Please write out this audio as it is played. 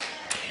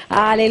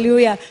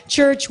Hallelujah.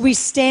 Church, we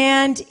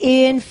stand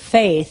in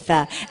faith.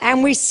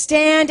 And we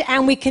stand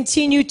and we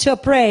continue to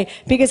pray.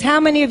 Because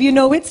how many of you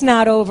know it's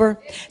not over?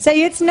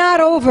 Say, it's not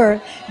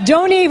over.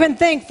 Don't even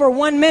think for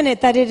 1 minute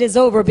that it is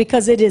over,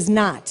 because it is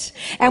not.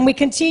 And we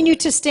continue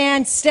to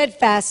stand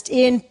steadfast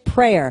in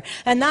prayer.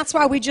 And that's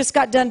why we just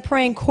got done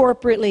praying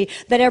corporately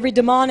that every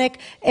demonic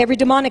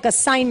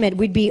assignment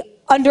would be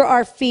under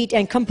our feet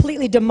and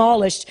completely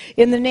demolished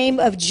in the name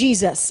of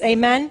Jesus.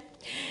 Amen.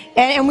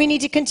 And we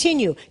need to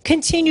continue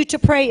to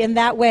pray in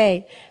that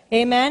way.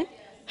 Amen.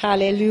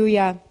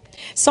 Hallelujah.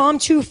 Psalm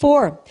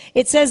 2:4.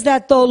 It says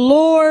that the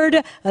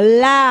Lord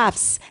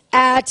laughs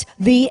at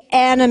the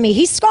enemy.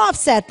 He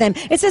scoffs at them.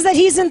 It says that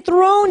he's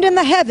enthroned in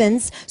the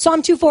heavens,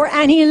 Psalm 2:4,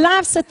 and he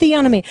laughs at the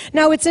enemy.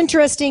 Now it's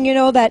interesting,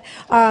 that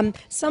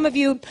some of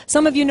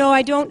you know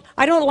I don't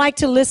like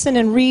to listen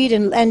and read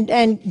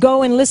and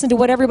go and listen to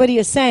what everybody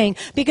is saying,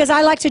 because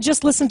I like to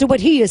just listen to what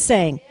he is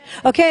saying.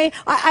 Okay?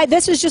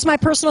 This is just my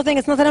personal thing.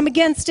 It's not that I'm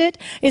against it.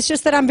 It's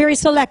just that I'm very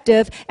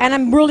selective, and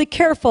I'm really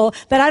careful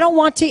that I don't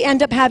want to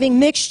end up having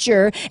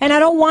mixture, and I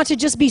don't want to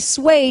just be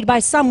swayed by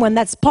someone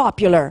that's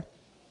popular.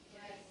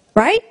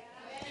 Right?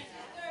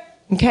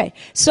 Okay.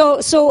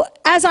 So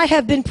as I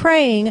have been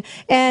praying,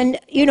 and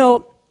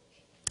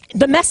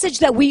the message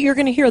that you're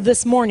going to hear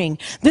this morning,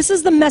 this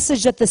is the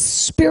message that the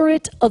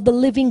Spirit of the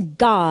living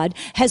God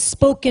has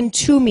spoken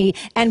to me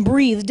and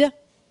breathed,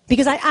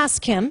 because I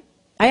asked him,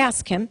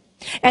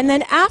 and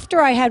then after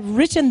I had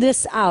written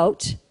this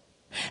out,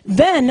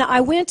 then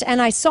I went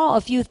and I saw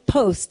a few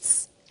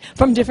posts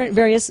from different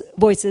various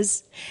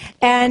voices.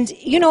 And,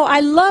 I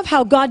love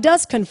how God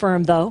does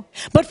confirm, though.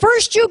 But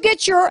first you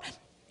get your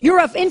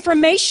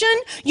information.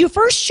 You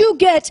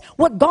get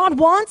what God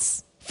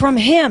wants from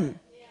him.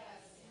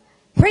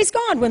 Praise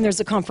God when there's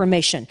a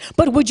confirmation.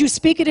 But would you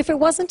speak it if it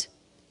wasn't?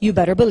 You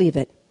better believe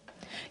it.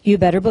 You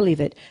better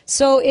believe it.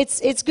 So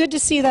it's good to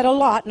see that a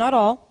lot, not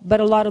all, but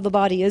a lot of the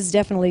body is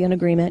definitely in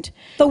agreement.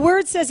 The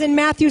word says in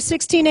Matthew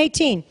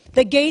 16:18,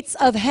 the gates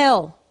of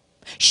hell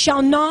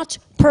shall not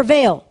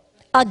prevail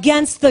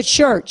against the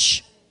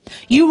church.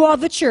 You are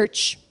the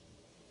church,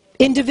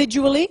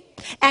 individually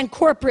and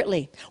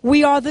corporately.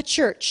 We are the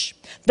church.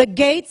 The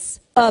gates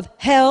of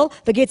hell,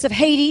 the gates of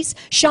Hades,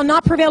 shall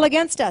not prevail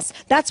against us.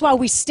 That's why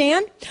we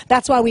stand,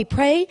 that's why we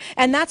pray,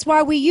 and that's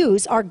why we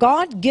use our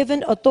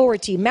God-given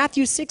authority.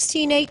 Matthew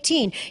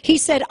 16:18, he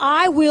said,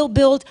 I will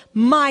build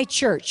my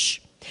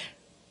church.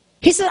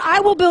 He said, I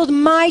will build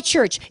my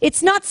church.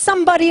 It's not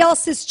somebody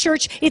else's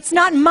church. It's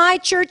not my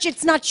church.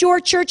 It's not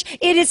your church.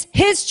 It is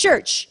his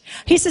church.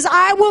 He says,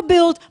 I will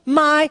build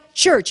my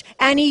church.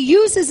 And he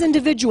uses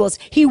individuals.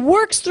 He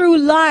works through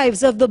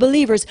lives of the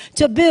believers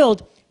to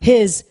build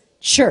his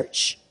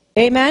church.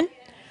 Amen?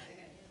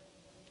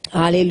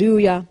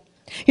 Hallelujah.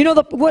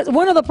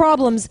 One of the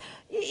problems,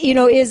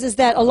 is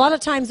that a lot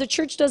of times the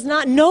church does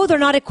not know, they're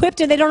not equipped,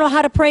 and they don't know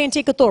how to pray and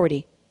take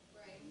authority.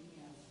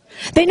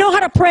 They know how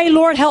to pray,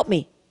 Lord, help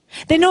me.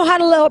 They know how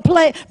to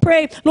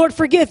pray, Lord,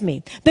 forgive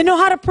me. They know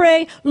how to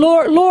pray,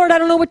 Lord, I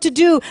don't know what to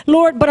do,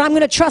 Lord, but I'm going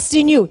to trust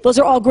in you. Those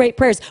are all great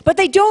prayers. But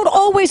they don't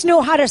always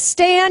know how to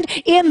stand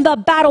in the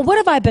battle. What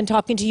have I been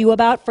talking to you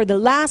about for the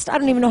last, I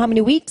don't even know how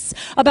many weeks,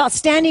 about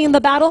standing in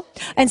the battle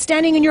and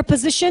standing in your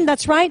position,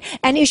 that's right,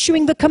 and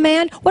issuing the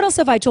command? What else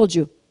have I told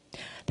you?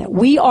 That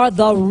we are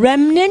the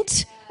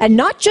remnant, and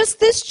not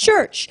just this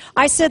church.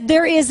 I said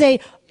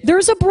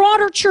there's a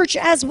broader church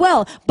as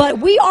well, but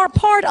we are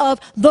part of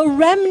the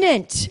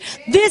remnant.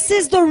 This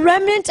is the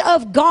remnant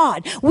of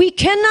God. We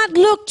cannot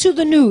look to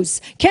the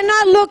news,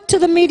 cannot look to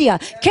the media,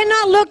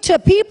 cannot look to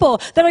people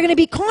that are going to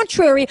be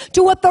contrary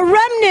to what the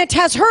remnant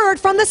has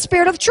heard from the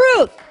Spirit of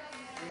truth.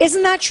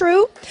 Isn't that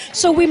true?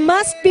 So we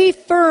must be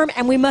firm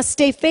and we must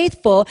stay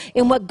faithful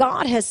in what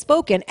God has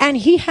spoken, and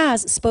he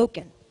has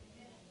spoken.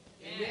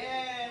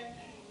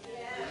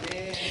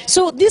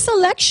 So this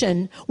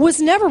election was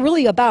never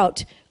really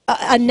about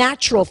a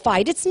natural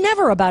fight. It's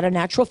never about a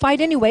natural fight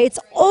anyway. It's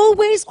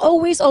always,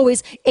 always,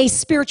 always a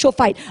spiritual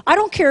fight. I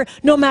don't care,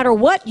 no matter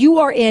what you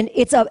are in,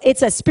 it's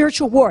a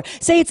spiritual war.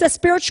 Say it's a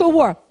spiritual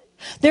war.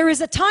 There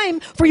is a time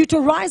for you to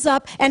rise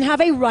up and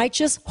have a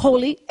righteous,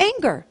 holy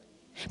anger.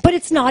 But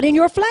it's not in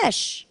your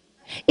flesh.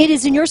 It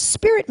is in your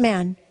spirit,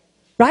 man.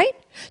 Right?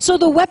 So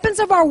the weapons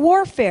of our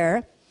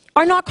warfare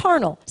are not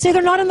carnal. Say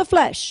they're not in the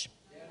flesh.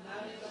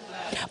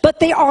 But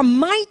they are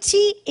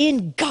mighty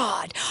in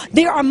God.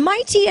 They are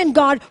mighty in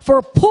God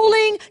for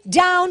pulling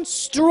down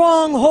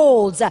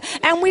strongholds.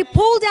 And we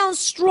pull down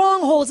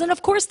strongholds. And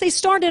of course, they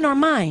start in our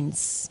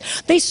minds.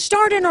 They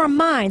start in our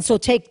minds. So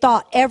take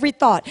thought, every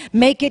thought,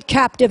 make it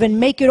captive and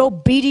make it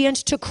obedient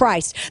to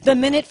Christ. The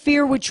minute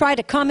fear would try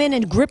to come in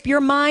and grip your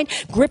mind,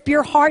 grip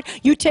your heart,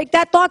 you take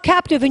that thought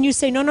captive and you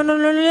say, no, no, no,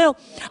 no, no, no.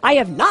 I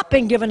have not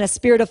been given a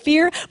spirit of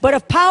fear, but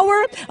of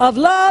power, of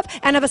love,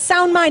 and of a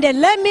sound mind.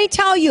 And let me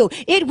tell you,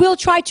 it will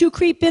try to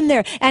creep in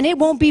there, and it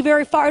won't be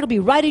very far. It'll be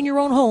right in your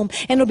own home,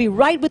 and it'll be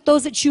right with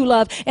those that you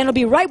love, and it'll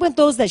be right with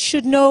those that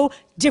should know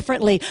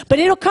differently. But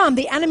it'll come.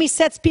 The enemy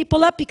sets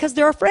people up because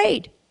they're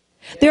afraid.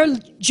 They're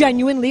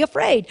genuinely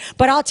afraid.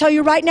 But I'll tell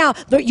you right now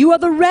that you are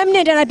the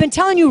remnant, and I've been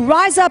telling you,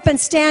 rise up and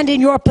stand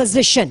in your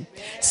position.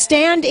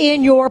 Stand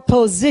in your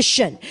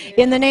position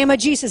in the name of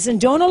Jesus, and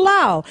don't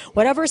allow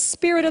whatever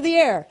spirit of the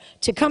air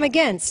to come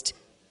against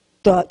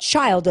the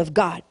child of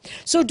God.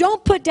 So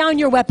don't put down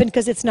your weapon,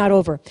 because it's not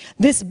over.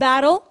 This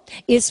battle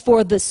is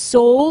for the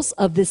souls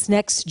of this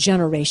next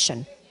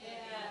generation.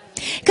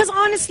 Because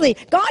honestly,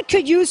 God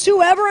could use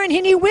whoever, and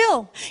he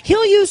will.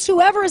 He'll use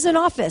whoever is in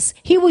office.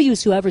 He will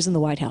use whoever's in the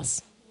White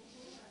House.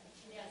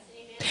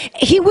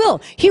 He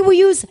will. He will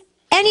use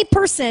any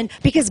person,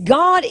 because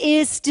God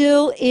is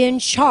still in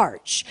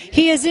charge.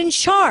 He is in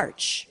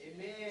charge.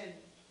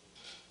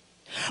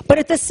 But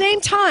at the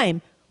same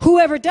time,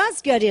 whoever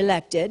does get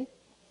elected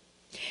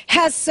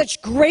has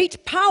such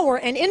great power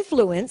and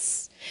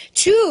influence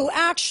to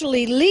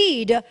actually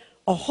lead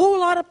a whole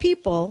lot of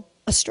people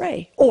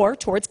astray or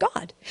towards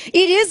God.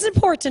 It is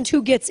important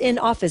who gets in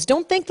office.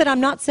 Don't think that I'm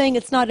not saying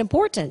it's not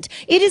important.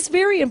 It is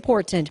very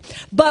important.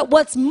 But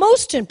what's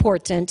most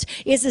important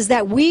is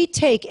that we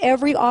take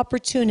every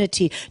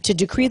opportunity to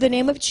decree the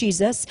name of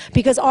Jesus,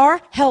 because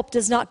our help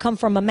does not come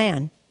from a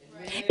man.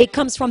 It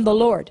comes from the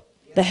Lord,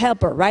 the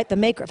helper, right? The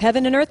maker of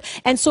heaven and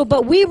earth. And so,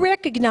 but we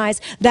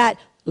recognize that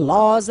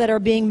laws that are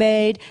being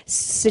made,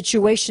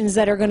 situations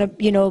that are going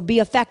to, be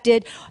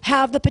affected,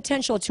 have the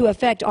potential to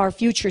affect our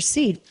future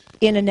seed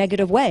in a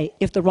negative way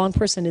if the wrong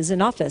person is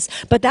in office.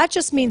 But that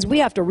just means we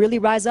have to really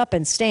rise up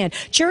and stand.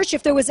 Church,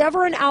 if there was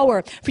ever an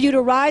hour for you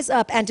to rise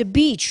up and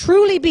to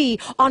truly be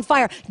on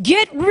fire,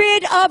 get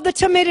rid of the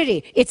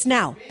timidity. It's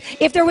now.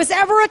 If there was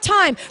ever a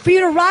time for you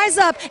to rise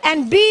up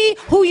and be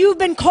who you've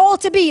been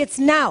called to be, it's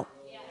now.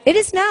 It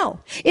is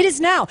now. It is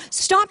now.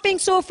 Stop being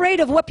so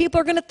afraid of what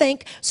people are going to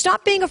think.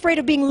 Stop being afraid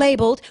of being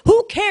labeled.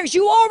 Who cares?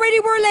 You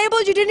already were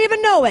labeled. You didn't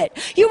even know it.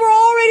 You were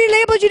already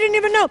labeled. You didn't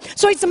even know.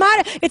 So it's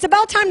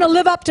about time to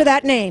live up to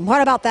that name.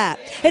 What about that?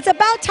 It's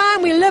about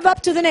time we live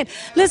up to the name.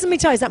 Listen, let me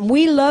tell you something.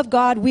 We love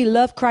God. We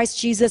love Christ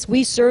Jesus.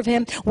 We serve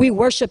him. We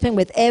worship him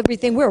with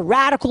everything. We're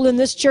radical in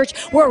this church.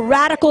 We're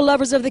radical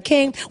lovers of the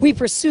King. We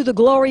pursue the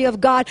glory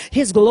of God.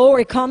 His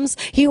glory comes.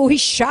 He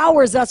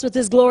showers us with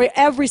his glory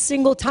every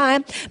single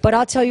time. But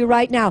I'll tell you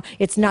right now,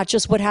 it's not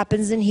just what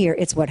happens in here,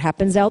 it's what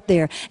happens out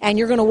there. And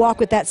you're going to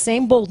walk with that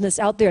same boldness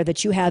out there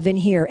that you have in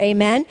here.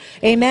 Amen?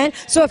 Amen?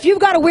 So if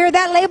you've got to wear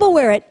that label,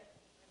 wear it.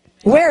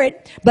 Wear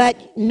it,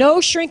 but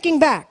no shrinking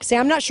back. Say,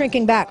 I'm not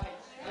shrinking back.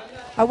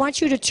 I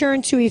want you to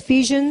turn to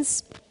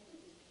Ephesians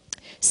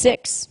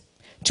 6,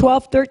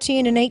 12,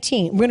 13, and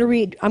 18. I'm going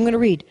to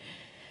read.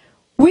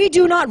 We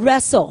do not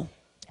wrestle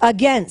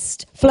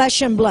against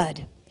flesh and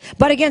blood,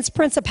 but against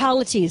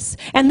principalities.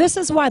 And this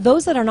is why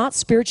those that are not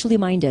spiritually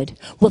minded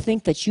will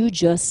think that you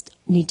just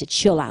need to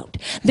chill out.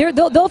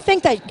 They'll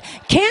think that,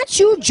 can't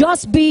you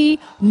just be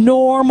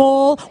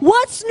normal?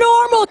 What's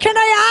normal? Can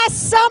I ask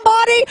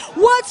somebody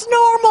what's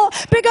normal?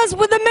 Because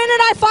with the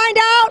minute I find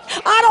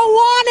out, I don't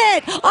want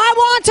it. I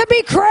want to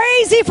be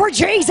crazy for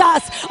Jesus.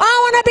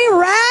 I want to be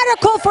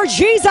radical for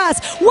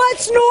Jesus.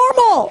 What's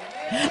normal?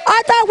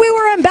 I thought we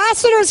were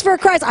ambassadors for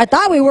Christ. I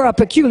thought we were a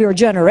peculiar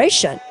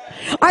generation.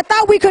 I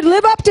thought we could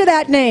live up to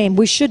that name.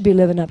 We should be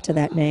living up to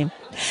that name.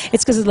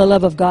 It's because of the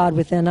love of God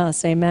within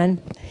us.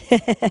 Amen.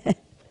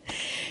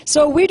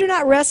 So we do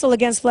not wrestle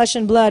against flesh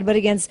and blood, but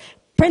against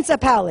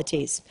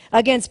principalities,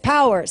 against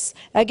powers,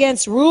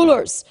 against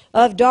rulers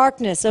of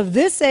darkness of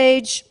this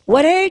age.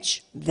 What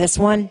age? This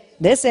one,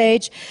 this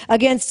age.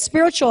 Against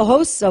spiritual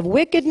hosts of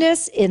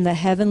wickedness in the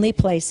heavenly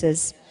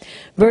places.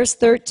 Verse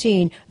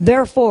 13,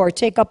 therefore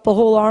take up the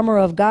whole armor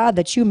of God,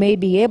 that you may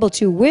be able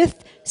to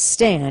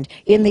withstand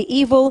in the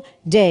evil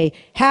day.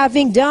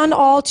 Having done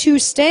all to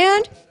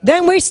stand,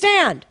 then we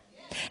stand.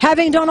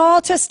 Having done all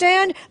to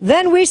stand,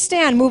 then we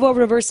stand. Move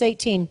over to verse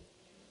 18.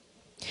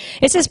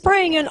 It says,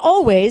 praying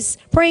always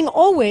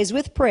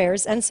with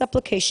prayers and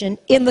supplication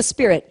in the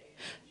Spirit.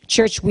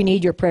 Church, we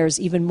need your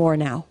prayers even more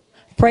now.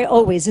 Pray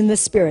always in the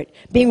Spirit,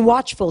 being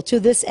watchful to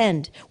this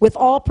end, with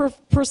all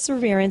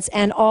perseverance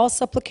and all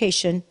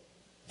supplication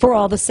for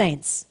all the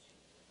saints.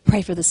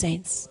 Pray for the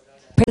saints.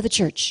 Pray for the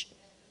church.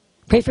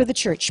 Pray for the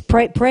church.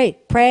 Pray.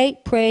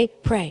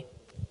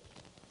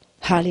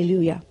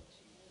 Hallelujah.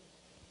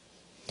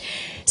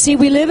 See,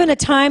 we live in a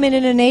time and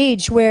in an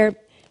age where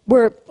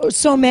we're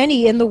so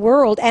many in the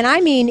world, and I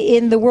mean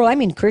in the world, I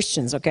mean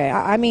Christians, okay?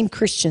 I mean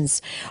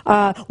Christians,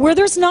 where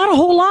there's not a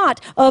whole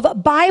lot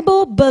of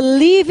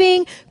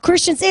Bible-believing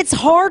Christians. It's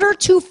harder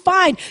to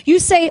find. You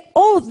say,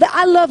 oh,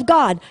 I love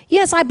God.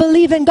 Yes, I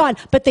believe in God,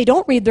 but they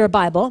don't read their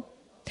Bible,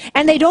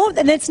 and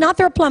it's not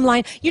their plumb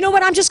line. You know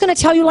what? I'm just going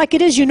to tell you like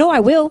it is. You know I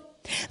will.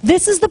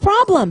 This is the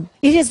problem.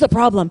 It is the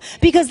problem.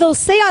 Because they'll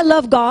say I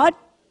love God,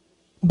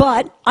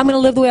 but I'm going to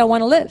live the way I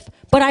want to live.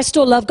 But I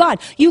still love God.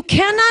 You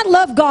cannot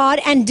love God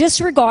and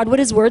disregard what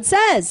his word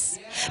says.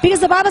 Because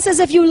the Bible says,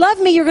 if you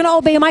love me, you're going to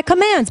obey my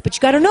commands. But you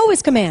got to know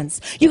his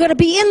commands. You got to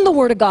be in the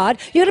word of God.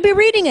 You got to be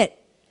reading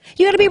it.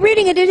 You got to be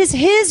reading it. It is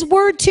his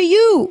word to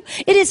you.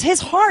 It is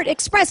his heart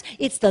expressed.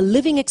 It's the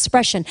living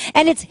expression.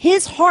 And it's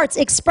his heart's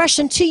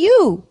expression to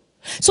you.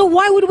 So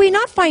why would we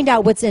not find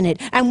out what's in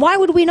it? And why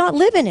would we not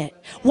live in it?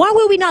 Why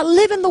would we not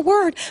live in the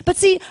Word? But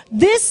see,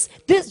 this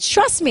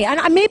trust me,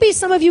 and maybe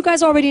some of you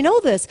guys already know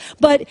this,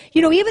 but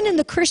even in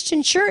the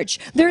Christian church,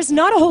 there's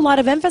not a whole lot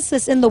of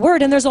emphasis in the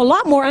Word, and there's a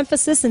lot more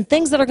emphasis in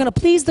things that are going to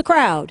please the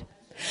crowd.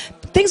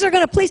 Things are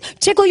going to please,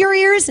 tickle your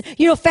ears,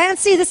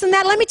 fancy this and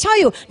that. Let me tell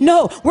you,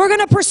 no, we're going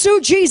to pursue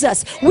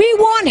Jesus. We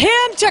want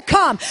him to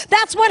come.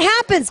 That's what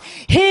happens.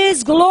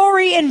 His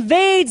glory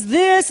invades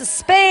this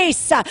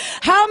space.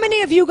 How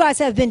many of you guys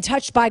have been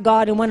touched by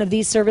God in one of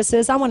these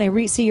services? I want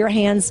to see your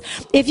hands.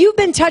 If you've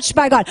been touched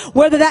by God,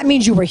 whether that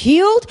means you were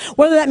healed,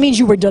 whether that means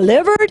you were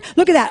delivered,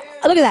 look at that.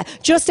 Look at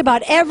that. Just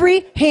about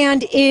every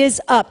hand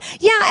is up.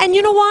 Yeah, and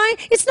you know why?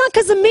 It's not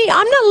because of me.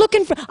 I'm not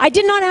looking for, I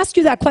did not ask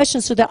you that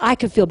question so that I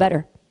could feel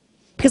better.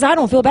 Because I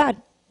don't feel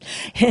bad.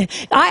 I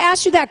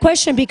asked you that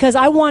question because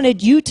I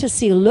wanted you to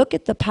see, look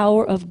at the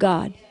power of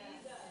God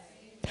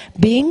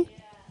being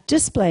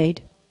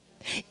displayed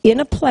in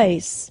a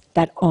place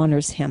that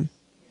honors him.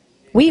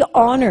 We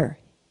honor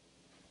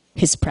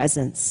his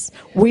presence.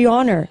 We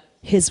honor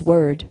his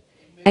word.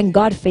 And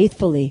God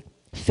faithfully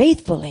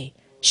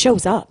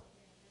shows up.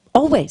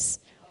 Always,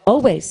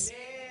 always.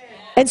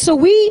 And so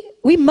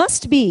we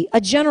must be a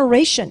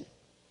generation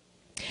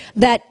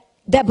that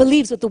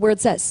believes what the word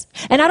says.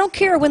 And I don't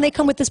care when they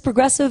come with this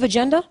progressive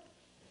agenda.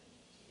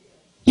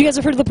 You guys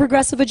have heard of the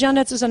progressive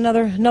agenda? It's just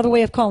another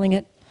way of calling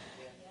it.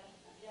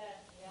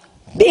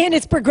 And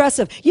it's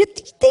progressive.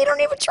 They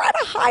don't even try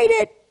to hide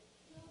it.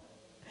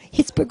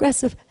 It's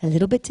progressive. A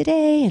little bit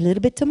today, a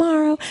little bit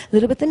tomorrow, a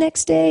little bit the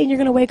next day, and you're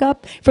going to wake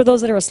up. For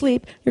those that are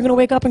asleep, you're going to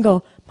wake up and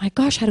go, my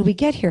gosh, how did we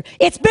get here?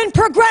 It's been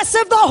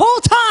progressive the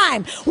whole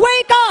time.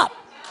 Wake up.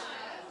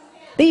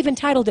 They even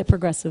titled it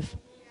progressive.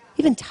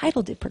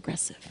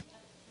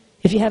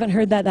 If you haven't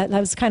heard that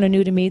was kind of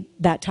new to me,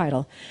 that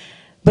title.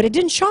 But it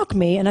didn't shock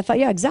me, and I thought,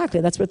 yeah, exactly,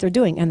 that's what they're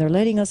doing, and they're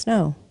letting us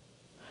know.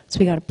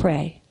 So we got to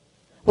pray.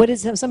 What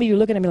is, some of you are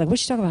looking at me like,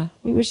 what's she talking about?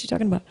 What's she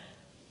talking about?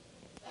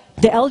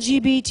 The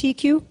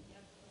LGBTQ?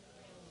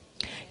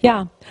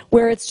 Yeah,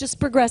 where it's just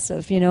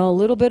progressive, a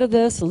little bit of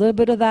this, a little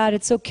bit of that,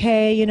 it's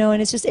okay,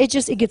 and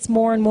it gets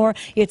more and more.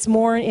 It's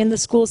more in the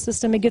school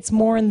system, it gets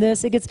more in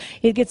this, it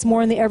gets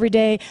more in the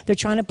everyday. They're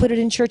trying to put it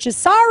in churches.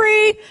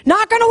 Sorry,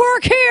 not going to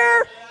work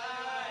here.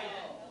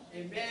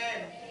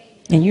 Amen.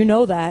 And you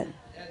know that.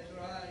 That's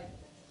right.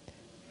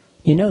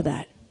 You know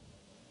that.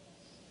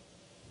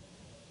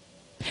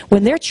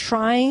 When they're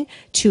trying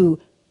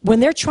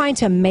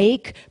to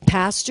make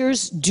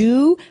pastors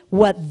do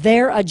what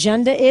their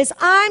agenda is,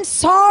 I'm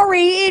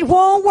sorry, it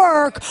won't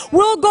work.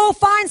 We'll go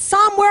find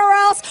somewhere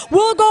else.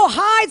 We'll go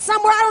hide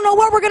somewhere. I don't know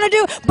what we're going to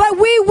do, but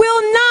we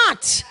will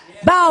not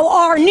bow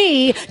our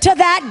knee to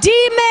that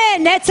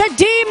demon. It's a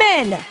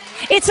demon.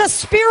 It's a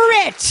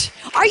spirit.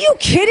 Are you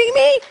kidding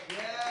me?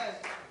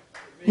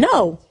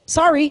 No,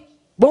 sorry,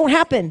 won't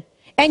happen.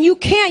 And you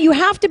can't, you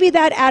have to be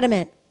that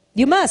adamant.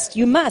 You must.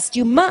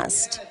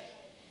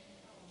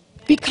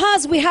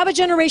 Because we have a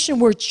generation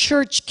where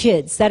church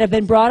kids that have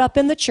been brought up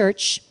in the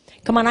church,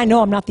 come on, I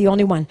know I'm not the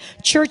only one.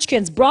 Church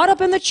kids brought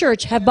up in the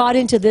church have bought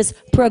into this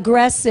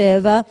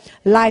progressive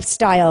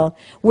lifestyle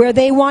where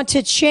they want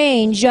to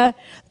change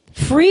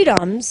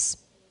freedoms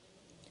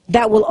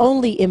that will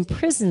only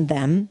imprison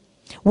them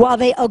while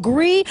they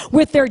agree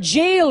with their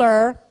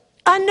jailer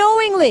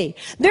unknowingly.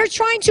 They're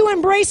trying to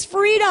embrace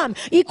freedom,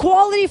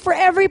 equality for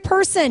every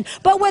person.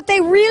 But what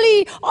they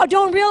really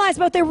don't realize,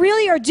 what they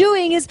really are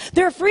doing is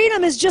their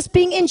freedom is just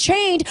being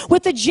enchained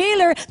with the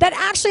jailer that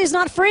actually is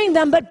not freeing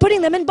them, but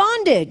putting them in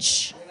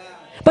bondage.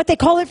 But they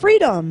call it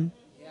freedom.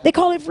 They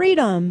call it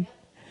freedom.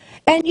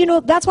 And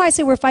that's why I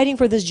say we're fighting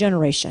for this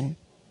generation.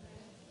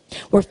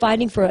 We're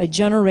fighting for a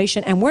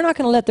generation, and we're not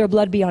going to let their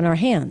blood be on our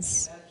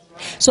hands.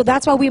 So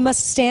that's why we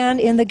must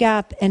stand in the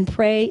gap and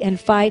pray and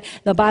fight.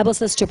 The Bible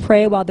says to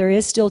pray while there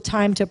is still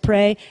time to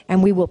pray,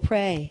 and we will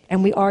pray,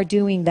 and we are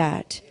doing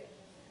that.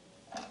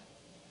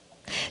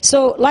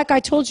 So like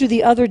I told you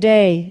the other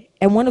day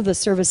in one of the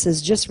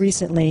services just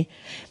recently,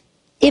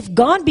 if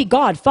God be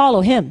God,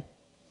 follow him.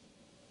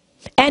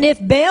 And if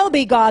Baal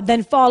be God,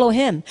 then follow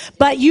him.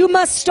 But you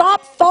must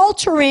stop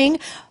faltering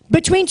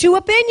between two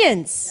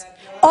opinions.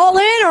 All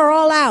in or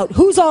all out?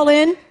 Who's all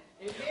in?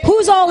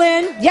 Who's all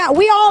in? Yeah,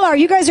 we all are.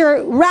 You guys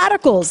are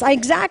radicals.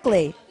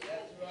 Exactly.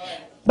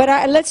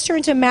 But let's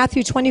turn to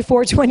Matthew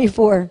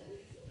 24:24.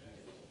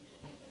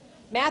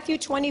 Matthew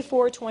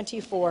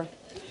 24:24.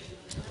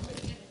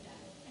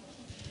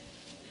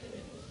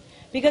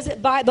 Because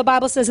the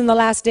Bible says in the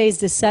last days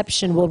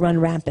deception will run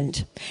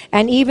rampant.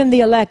 And even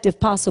the elect, if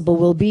possible,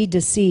 will be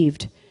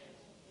deceived.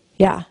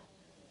 Yeah.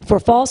 For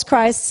false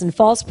Christs and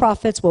false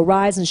prophets will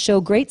rise and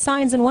show great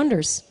signs and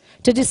wonders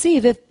to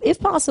deceive, if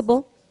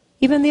possible,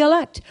 even the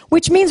elect.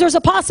 Which means there's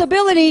a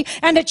possibility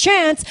and a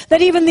chance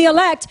that even the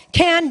elect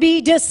can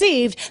be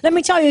deceived. Let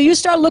me tell you, you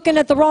start looking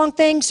at the wrong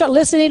thing, start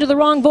listening to the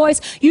wrong voice,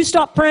 you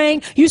stop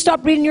praying, you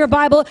stop reading your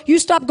Bible, you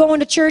stop going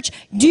to church.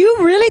 Do you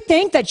really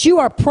think that you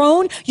are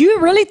prone? You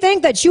really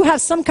think that you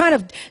have some kind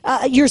of,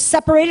 you're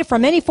separated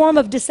from any form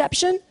of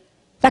deception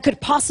that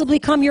could possibly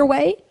come your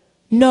way?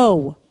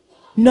 No.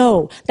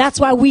 No. That's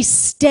why we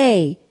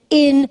stay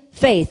in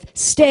faith,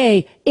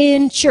 stay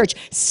in church,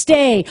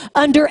 stay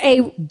under a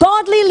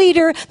godly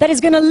leader that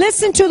is going to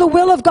listen to the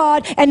will of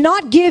God and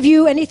not give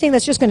you anything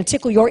that's just going to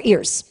tickle your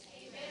ears.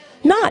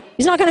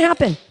 It's not going to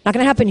happen. Not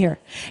going to happen here.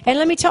 And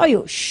let me tell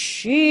you,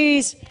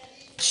 Jesus,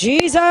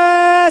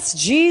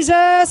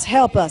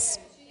 help us.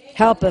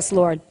 Help us,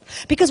 Lord.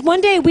 Because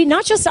one day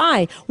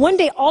one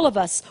day all of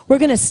us, we're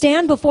going to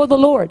stand before the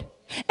Lord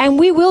and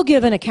we will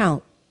give an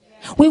account.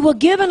 We will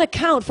give an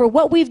account for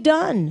what we've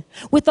done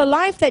with the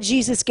life that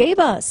Jesus gave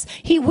us.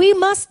 We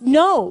must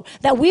know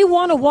that we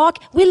want to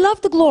walk. We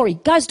love the glory.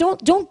 Guys,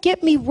 don't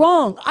get me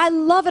wrong. I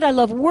love it. I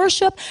love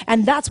worship,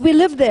 and we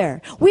live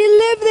there. We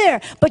live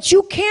there. But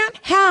you can't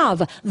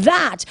have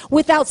that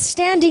without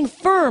standing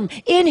firm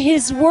in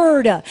His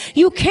Word.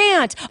 You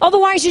can't.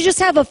 Otherwise, you just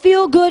have a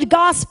feel-good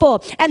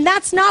gospel, and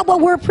that's not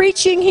what we're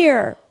preaching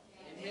here.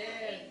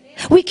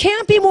 We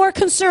can't be more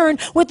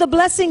concerned with the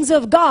blessings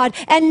of God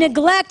and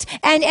neglect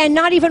and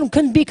not even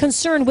be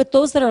concerned with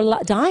those that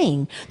are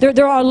dying.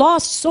 There are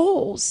lost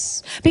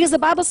souls. Because the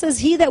Bible says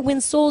he that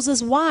wins souls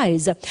is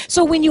wise.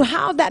 So when you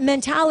have that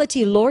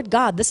mentality, Lord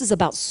God, this is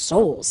about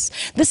souls.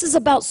 This is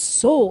about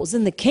souls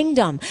in the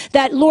kingdom.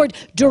 That, Lord,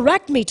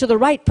 direct me to the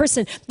right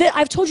person.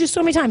 I've told you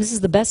so many times, this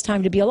is the best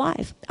time to be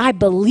alive. I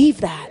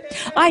believe that.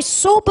 I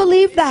so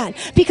believe that.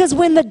 Because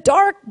when the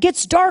dark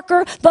gets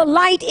darker, the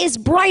light is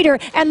brighter.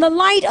 And the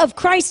light of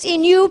Christ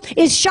in you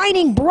is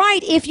shining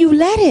bright if you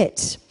let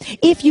it.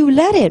 If you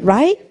let it,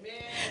 right?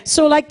 Amen.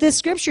 So like this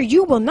scripture,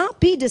 you will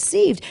not be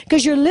deceived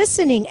because you're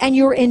listening and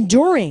you're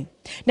enduring.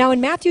 Now in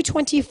Matthew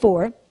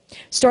 24,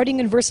 starting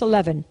in verse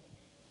 11,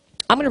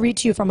 I'm going to read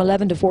to you from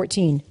 11 to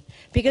 14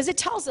 because it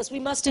tells us we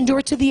must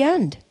endure to the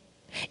end.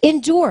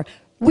 Endure.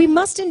 We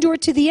must endure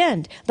to the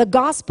end. The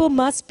gospel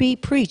must be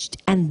preached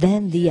and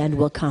then the end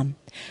will come.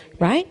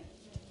 Right?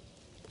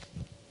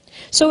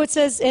 So it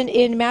says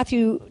in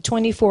Matthew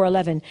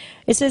 24:11,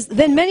 it says,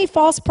 then many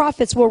false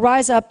prophets will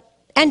rise up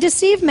and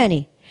deceive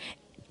many.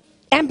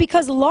 And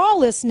because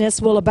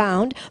lawlessness will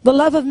abound, the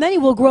love of many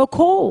will grow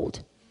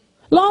cold.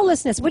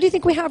 Lawlessness, what do you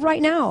think we have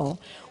right now?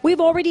 We've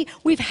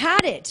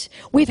had it.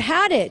 We've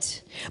had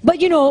it. But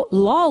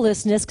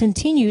lawlessness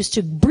continues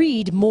to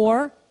breed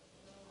more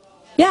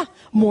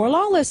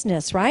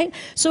lawlessness, right?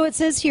 So it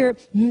says here,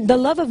 the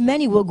love of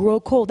many will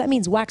grow cold. That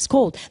means wax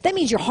cold. That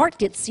means your heart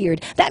gets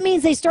seared. That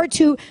means they start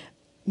to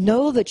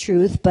know the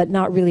truth, but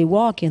not really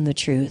walk in the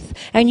truth.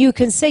 And you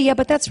can say, yeah,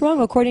 but that's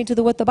wrong according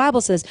to what the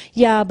Bible says.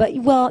 But.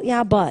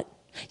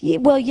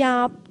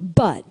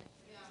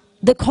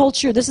 The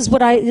culture, this is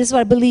what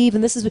I believe,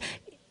 and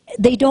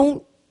they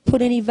don't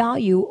put any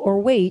value or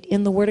weight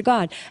in the Word of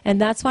God.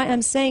 And that's why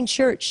I'm saying,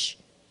 church,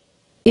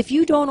 if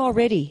you don't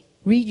already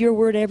read your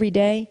Word every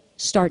day,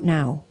 start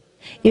now.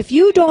 If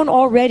you don't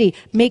already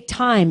make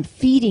time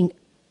feeding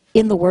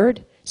in the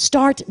Word,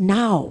 start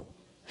now.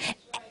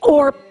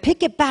 Or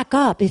pick it back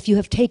up if you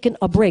have taken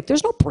a break.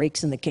 There's no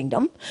breaks in the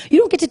kingdom. You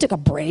don't get to take a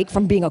break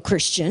from being a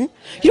Christian.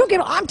 You don't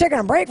get to take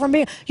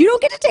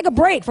a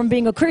break from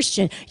being a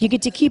Christian. You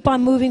get to keep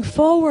on moving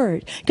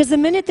forward. Because the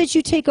minute that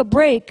you take a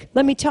break,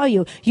 let me tell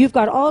you, you've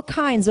got all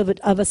kinds of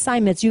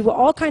assignments. You've got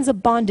all kinds of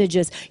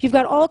bondages. You've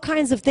got all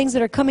kinds of things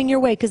that are coming your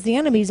way because the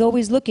enemy is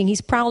always looking.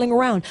 He's prowling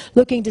around,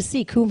 looking to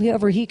seek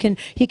whomever he can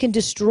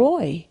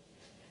destroy.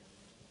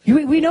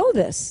 We know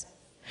this.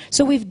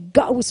 So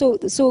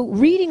so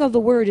reading of the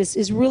Word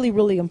is really,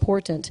 really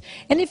important.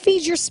 And it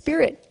feeds your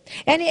spirit.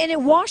 And it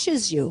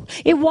washes you.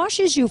 It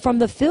washes you from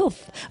the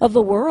filth of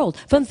the world,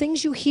 from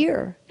things you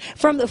hear,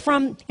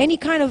 from any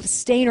kind of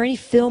stain or any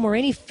film or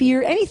any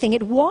fear, anything.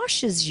 It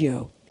washes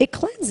you. It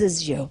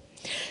cleanses you.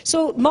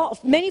 So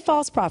many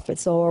false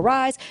prophets will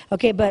arise.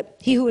 Okay, but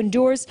he who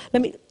endures,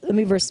 let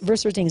me verse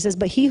 13. It says,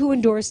 but he who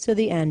endures to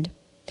the end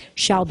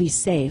shall be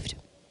saved.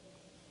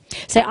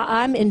 Say,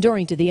 I'm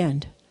enduring to the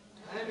end.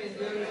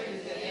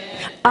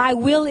 I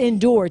will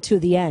endure to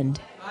the end.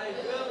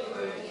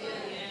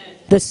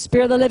 The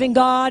Spirit of the living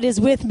God is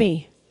with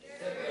me.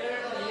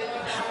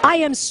 I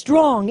am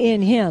strong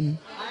in Him.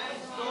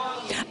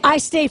 I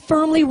stay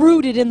firmly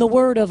rooted in the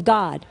Word of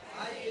God.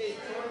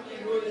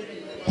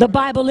 The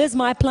Bible is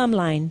my plumb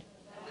line.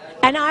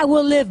 And I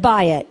will live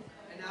by it.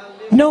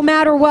 No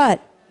matter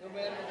what.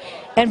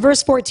 And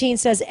verse 14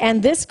 says,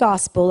 and this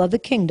gospel of the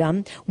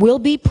kingdom will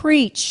be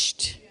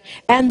preached.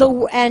 And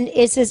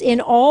it says,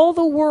 in all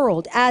the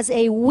world as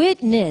a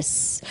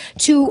witness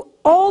to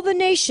all the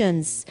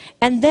nations,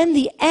 and then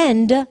the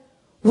end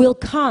will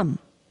come.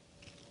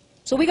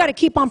 So we got to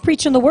keep on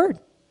preaching the Word.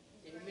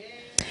 Amen.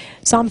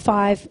 Psalm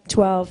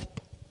 5:12.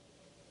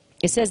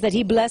 It says that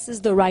He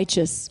blesses the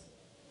righteous,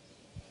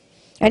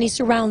 and He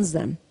surrounds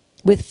them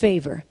with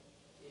favor,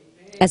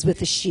 as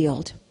with a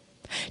shield.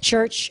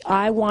 Church,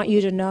 I want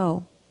you to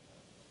know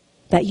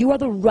that you are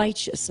the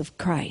righteous of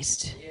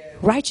Christ.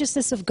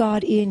 Righteousness of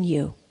God in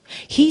you.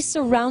 He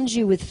surrounds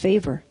you with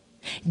favor.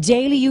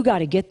 Daily you got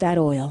to get that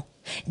oil.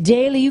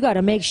 Daily, you got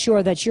to make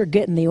sure that you're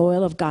getting the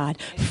oil of God,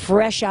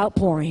 fresh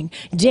outpouring.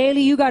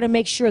 Daily, you got to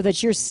make sure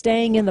that you're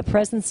staying in the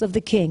presence of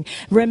the King.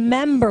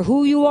 Remember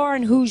who you are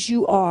and whose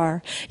you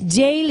are.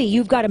 Daily,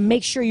 you've got to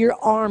make sure you're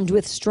armed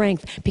with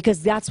strength,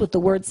 because that's what the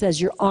word says.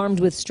 You're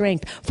armed with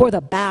strength for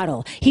the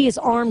battle. He has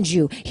armed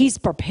you. He's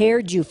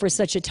prepared you for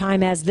such a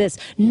time as this.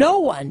 No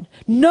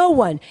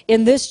one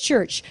in this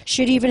church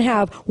should even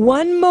have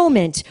one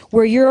moment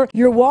where you're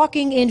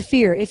walking in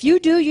fear. If you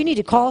do, you need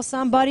to call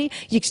somebody.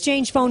 You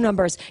exchange phone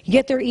numbers. You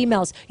get their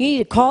emails. You need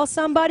to call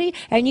somebody,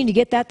 and you need to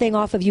get that thing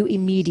off of you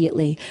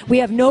immediately. We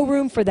have no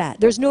room for that.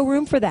 There's no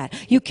room for that.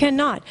 You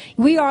cannot.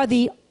 We are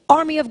the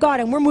army of God,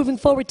 and we're moving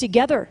forward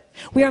together.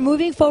 We are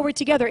moving forward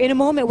together. In a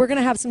moment, we're going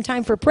to have some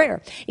time for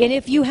prayer. And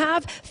if you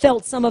have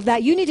felt some of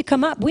that, you need to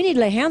come up. We need to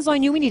lay hands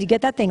on you. We need to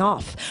get that thing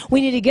off.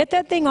 We need to get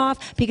that thing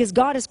off, because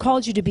God has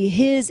called you to be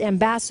His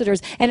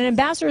ambassadors. And an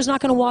ambassador is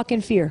not going to walk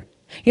in fear.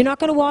 You're not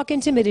going to walk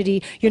in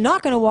timidity. You're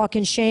not going to walk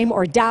in shame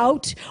or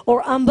doubt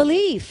or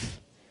unbelief.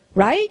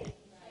 Right?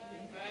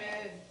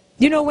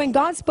 You know, when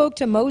God spoke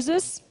to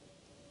Moses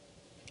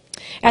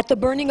at the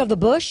burning of the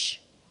bush,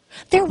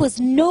 there was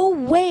no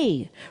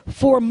way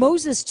for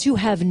Moses to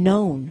have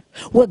known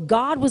what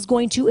God was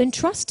going to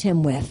entrust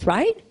him with,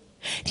 right?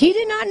 He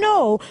did not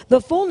know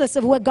the fullness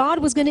of what God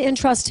was going to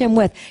entrust him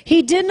with.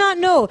 He did not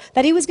know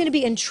that he was going to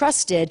be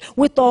entrusted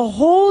with the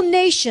whole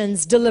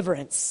nation's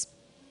deliverance.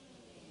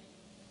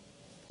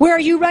 Where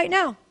are you right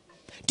now?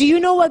 Do you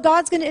know what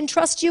God's going to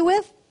entrust you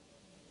with?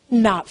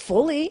 Not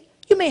fully.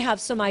 You may have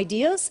some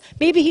ideas.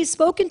 Maybe He's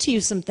spoken to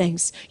you some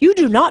things. You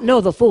do not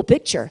know the full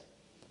picture.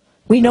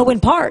 We know in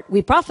part.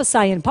 We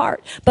prophesy in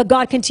part. But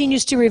God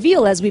continues to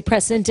reveal as we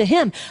press into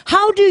Him.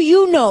 How do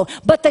you know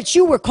but that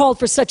you were called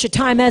for such a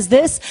time as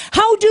this?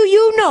 How do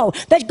you know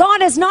that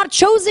God has not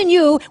chosen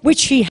you,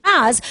 which He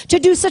has, to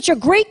do such a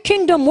great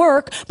kingdom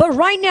work? But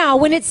right now,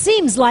 when it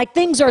seems like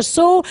things are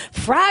so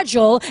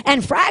fragile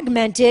and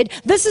fragmented,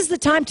 this is the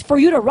time for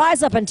you to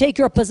rise up and take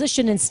your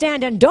position and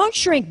stand. And don't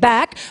shrink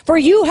back, for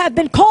you have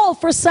been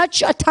called for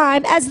such a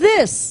time as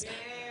this.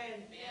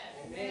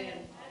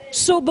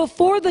 So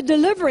before the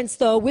deliverance,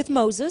 though, with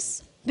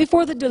Moses,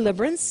 before the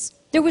deliverance,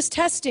 there was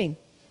testing.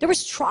 There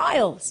was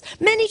trials,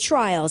 many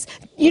trials,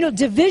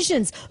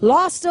 divisions,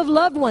 loss of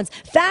loved ones,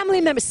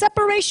 family members,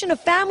 separation of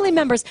family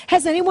members.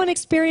 Has anyone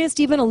experienced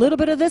even a little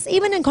bit of this?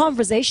 Even in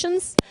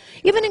conversations?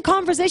 Even in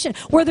conversation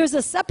where there's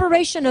a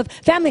separation of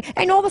family,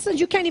 and all of a sudden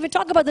you can't even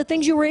talk about the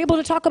things you were able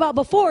to talk about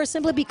before,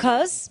 simply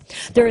because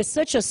there is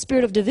such a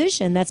spirit of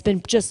division that's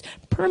been just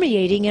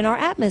permeating in our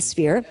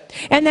atmosphere,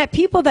 and that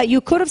people that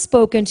you could have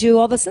spoken to,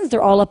 all of a sudden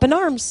they're all up in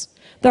arms.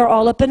 They're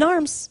all up in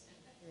arms.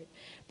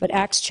 But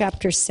Acts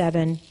chapter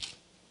 7.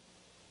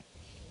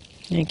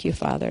 Thank you,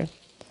 Father.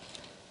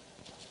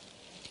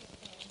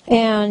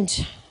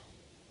 And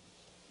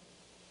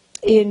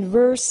in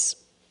verse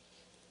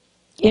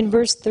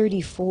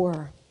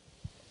 34,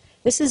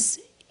 this is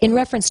in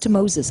reference to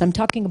Moses. I'm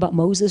talking about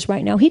Moses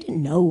right now. He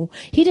didn't know.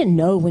 He didn't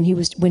know when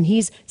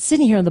he's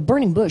sitting here in the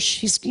burning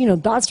bush.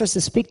 God starts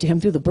to speak to him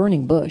through the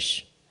burning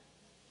bush.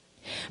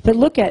 But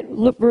look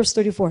verse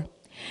 34.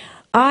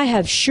 I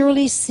have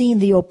surely seen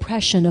the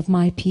oppression of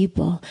my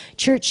people.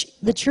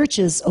 The church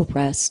is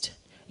oppressed.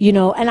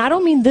 And I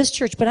don't mean this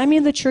church, but I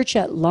mean the church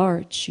at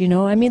large,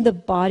 I mean the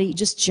body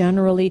just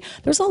generally.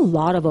 There's a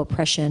lot of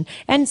oppression.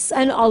 And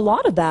a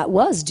lot of that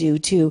was due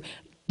to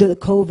the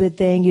COVID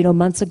thing,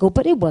 months ago.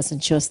 But it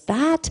wasn't just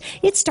that.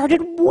 It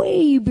started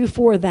way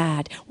before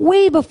that.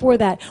 Way before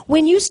that.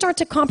 When you start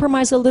to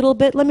compromise a little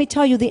bit, let me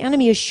tell you, the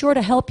enemy is sure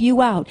to help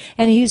you out.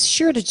 And he's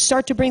sure to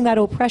start to bring that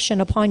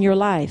oppression upon your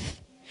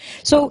life.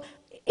 So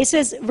it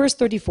says, verse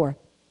 34.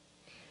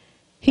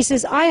 He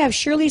says, I have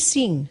surely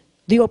seen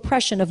the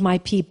oppression of my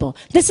people.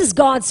 This is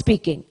God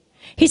speaking.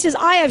 He says,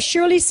 I have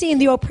surely seen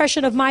the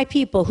oppression of my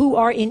people who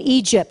are in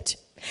Egypt.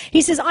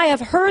 He says, I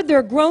have heard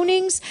their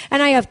groanings,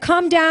 and I have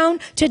come down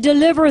to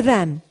deliver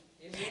them.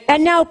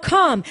 And now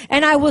come,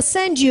 and I will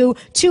send you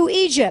to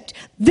Egypt.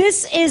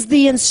 This is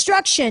the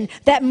instruction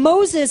that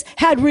Moses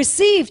had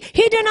received.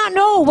 He did not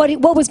know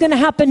what was going to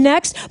happen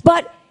next,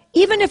 but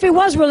even if it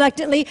was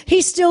reluctantly,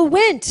 he still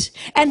went.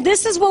 And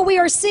this is what we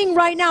are seeing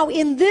right now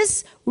in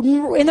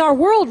our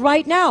world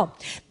right now.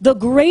 The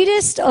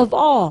greatest of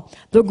all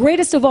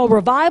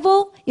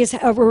revivals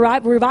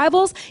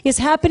is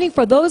happening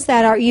for those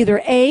that are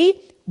either A,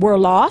 were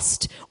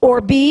lost, or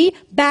B,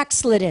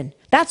 backslidden.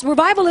 That's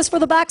revival is for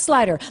the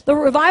backslider. The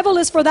revival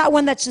is for that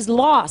one that's just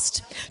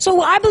lost. So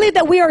I believe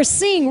that we are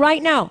seeing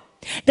right now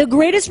the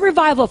greatest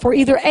revival for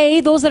either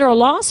A, those that are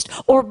lost,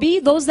 or B,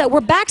 those that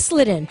were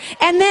backslidden.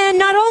 And then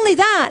not only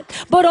that,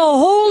 but a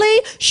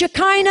holy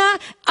Shekinah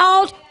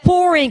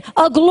outpouring,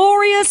 a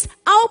glorious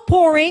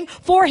outpouring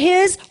for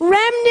his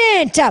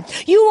remnant.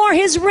 You are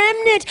his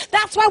remnant.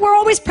 That's why we're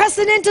always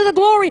pressing into the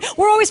glory.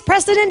 We're always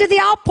pressing into the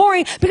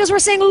outpouring because we're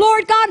saying,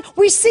 Lord God,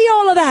 we see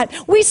all of that.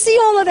 We see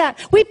all of that.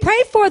 We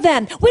pray for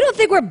them. We don't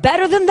think we're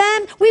better than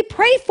them. We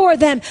pray for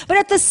them. But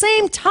at the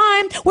same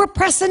time, we're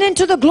pressing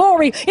into the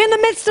glory. In the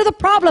midst of the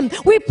problem,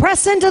 we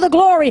press into the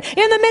glory.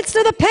 In the midst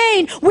of the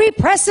pain, we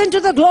press into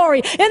the glory.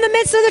 In the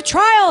midst of the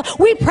trial,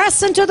 we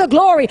press into the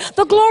glory.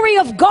 The glory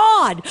of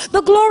God.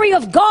 The glory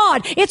of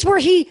God. It's where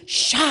he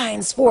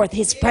shines forth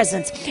his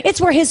presence.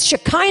 It's where his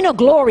Shekinah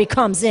glory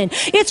comes in.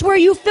 It's where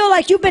you feel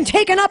like you've been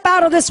taken up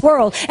out of this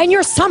world and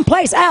you're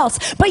someplace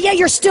else, but yet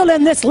you're still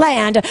in this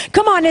land.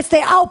 Come on, it's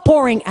the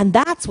outpouring. And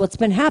that's what's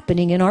been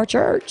happening in our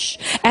church.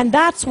 And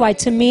that's why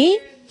to me,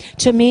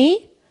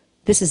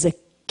 this is a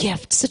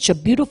gift, such a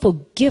beautiful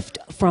gift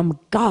from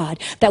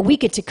God that we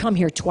get to come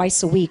here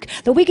twice a week,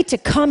 that we get to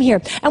come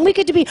here and we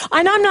get to be,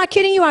 and I'm not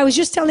kidding you. I was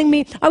just telling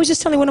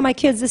one of my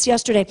kids this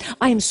yesterday.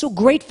 I am so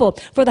grateful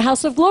for the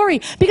House of Glory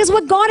because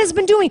what God has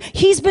been doing,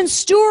 he's been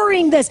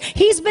stewarding this.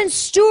 He's been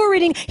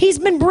stewarding. He's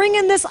been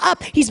bringing this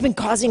up. He's been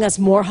causing us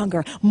more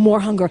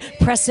hunger,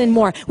 press in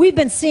more. We've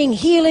been seeing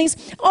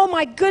healings. Oh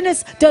my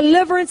goodness,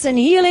 deliverance and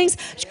healings,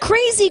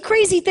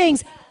 crazy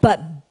things,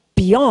 but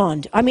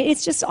beyond. I mean,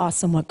 it's just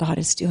awesome what God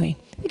is doing.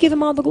 We give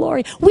him all the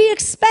glory. We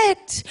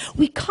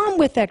come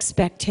with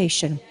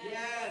expectation.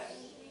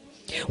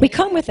 We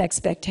come with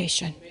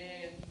expectation.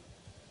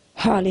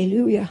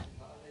 Hallelujah.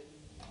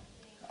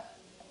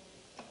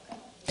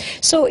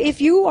 So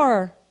if you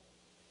are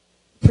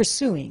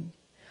pursuing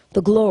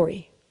the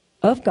glory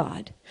of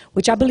God,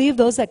 which I believe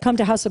those that come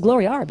to House of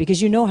Glory are,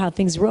 because you know how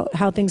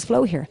things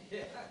flow here.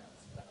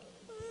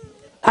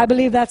 I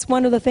believe that's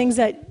one of the things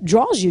that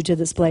draws you to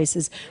this place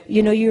is,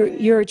 you know,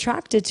 you're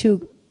attracted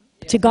to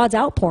God's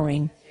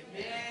outpouring.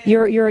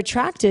 You're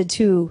attracted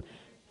to,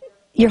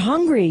 you're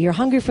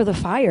hungry for the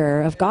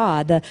fire of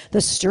God,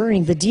 the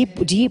stirring, the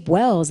deep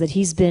wells that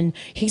he's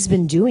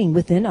been doing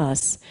within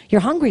us.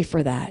 You're hungry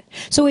for that.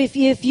 So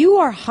if you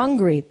are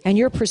hungry and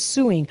you're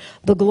pursuing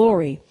the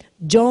glory,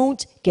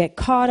 don't get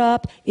caught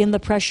up in the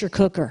pressure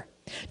cooker.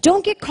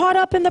 Don't get caught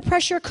up in the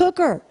pressure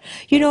cooker.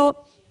 You know,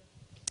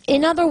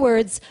 in other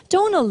words,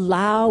 don't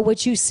allow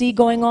what you see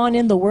going on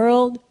in the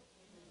world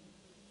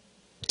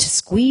to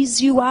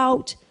squeeze you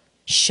out,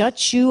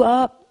 shut you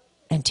up,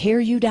 and tear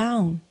you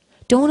down.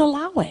 Don't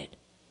allow it.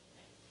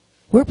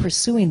 We're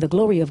pursuing the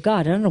glory of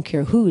God, and I don't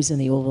care who's in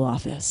the Oval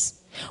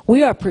Office.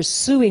 We are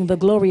pursuing the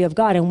glory of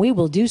God, and we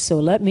will do so,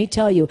 let me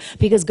tell you,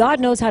 because God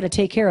knows how to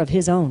take care of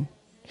his own.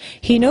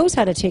 He knows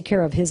how to take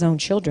care of his own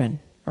children,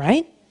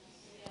 right?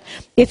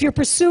 If you're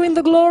pursuing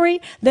the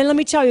glory, then let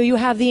me tell you, you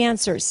have the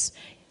answers.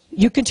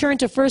 You can turn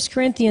to 1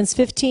 Corinthians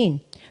 15,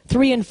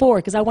 3 and 4,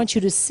 because I want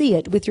you to see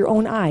it with your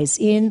own eyes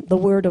in the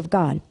Word of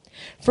God.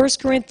 1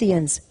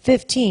 Corinthians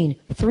 15,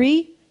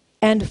 3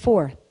 and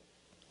 4.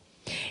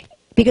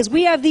 Because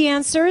we have the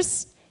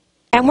answers,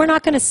 and we're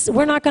not going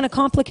to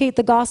complicate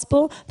the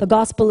gospel. The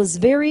gospel is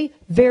very,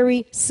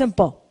 very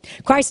simple.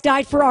 Christ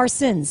died for our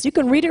sins. You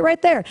can read it right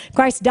there.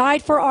 Christ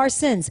died for our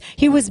sins.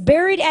 He was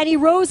buried and he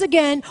rose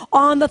again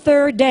on the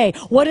third day.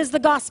 What is the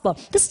gospel?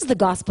 This is the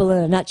gospel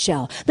in a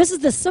nutshell. This is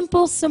the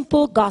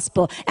simple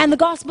gospel. And the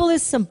gospel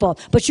is simple,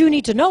 but you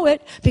need to know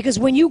it because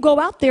when you go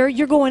out there,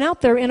 you're going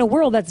out there in a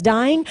world that's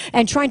dying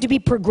and trying to be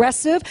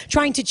progressive,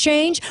 trying to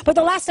change. But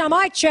the last time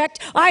I checked,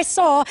 I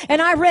saw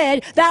and I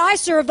read that I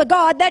serve the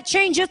God that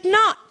changeth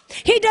not.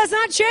 He does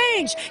not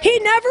change. He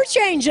never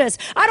changes.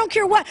 I don't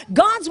care what.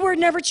 God's word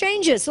never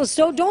changes.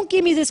 So don't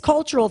give me this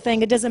cultural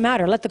thing. It doesn't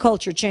matter. Let the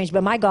culture change,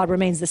 but my God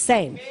remains the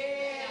same.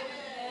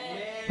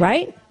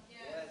 Right?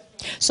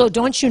 So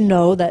don't you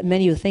know that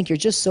many of you think you're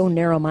just so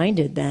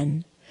narrow-minded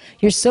then?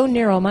 You're so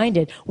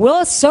narrow-minded.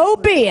 Well, so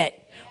be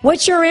it.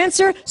 What's your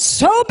answer?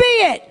 So be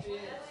it.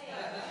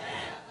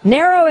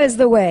 Narrow is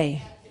the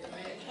way.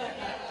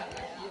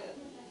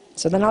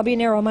 So then I'll be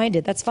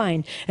narrow-minded. That's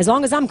fine. As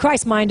long as I'm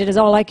Christ-minded is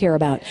all I care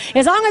about.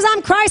 As long as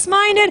I'm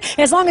Christ-minded,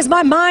 as long as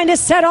my mind is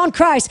set on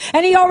Christ.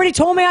 And he already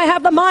told me I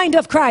have the mind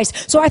of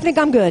Christ. So I think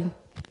I'm good.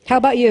 How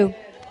about you?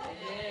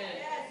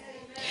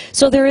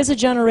 So there is a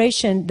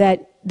generation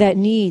that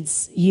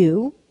needs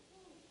you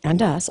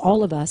and us,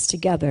 all of us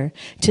together,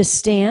 to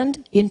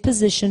stand in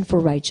position for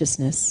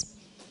righteousness.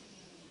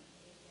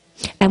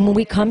 And when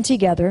we come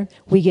together,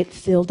 we get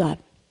filled up.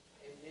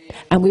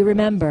 And we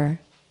remember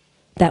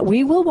that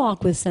we will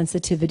walk with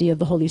sensitivity of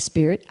the Holy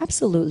Spirit,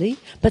 absolutely.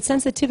 But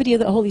sensitivity of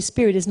the Holy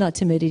Spirit is not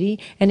timidity,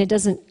 and it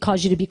doesn't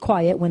cause you to be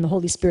quiet when the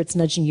Holy Spirit's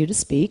nudging you to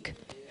speak.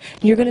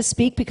 You're going to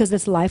speak because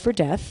it's life or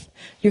death.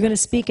 You're going to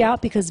speak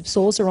out because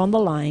souls are on the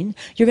line.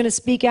 You're going to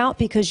speak out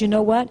because you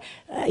know what?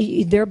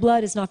 Their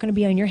blood is not going to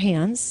be on your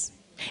hands.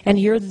 And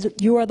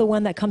you are the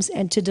one that comes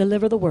and to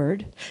deliver the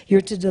word.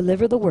 You're to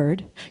deliver the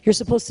word. You're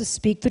supposed to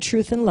speak the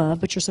truth in love,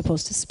 but you're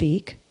supposed to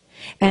speak.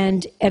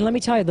 And let me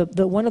tell you,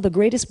 the one of the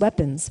greatest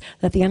weapons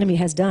that the enemy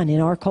has done in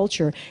our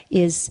culture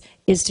is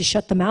to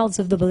shut the mouths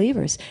of the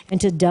believers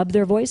and to dub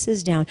their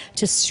voices down,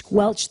 to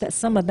squelch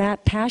some of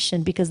that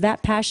passion, because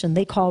that passion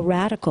they call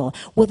radical.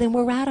 Well, then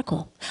we're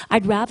radical.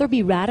 I'd rather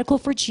be radical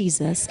for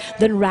Jesus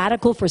than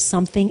radical for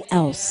something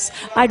else.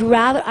 I'd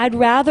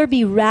rather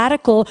be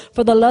radical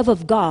for the love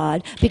of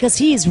God, because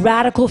he is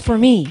radical for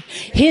me.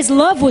 His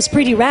love was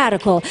pretty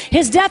radical.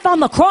 His death on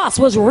the cross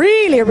was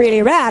really,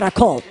 really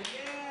radical.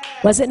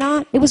 Was it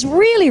not? It was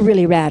really,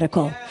 really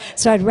radical.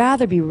 So I'd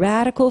rather be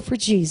radical for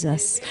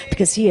Jesus,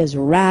 because he is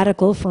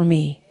radical for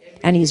me,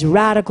 and he's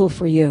radical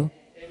for you.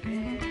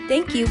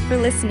 Thank you for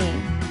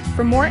listening.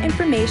 For more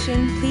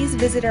information, please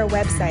visit our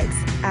websites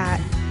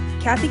at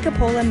Kathy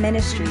Capola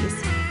Ministries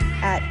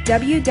at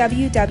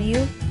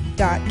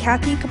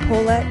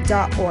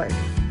www.kathycapola.org.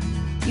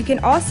 You can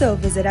also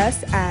visit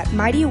us at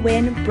Mighty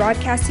Wind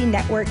Broadcasting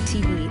Network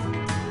TV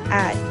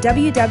at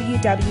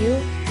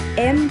www.mwbn.tv.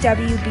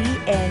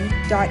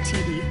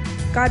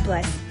 God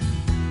bless.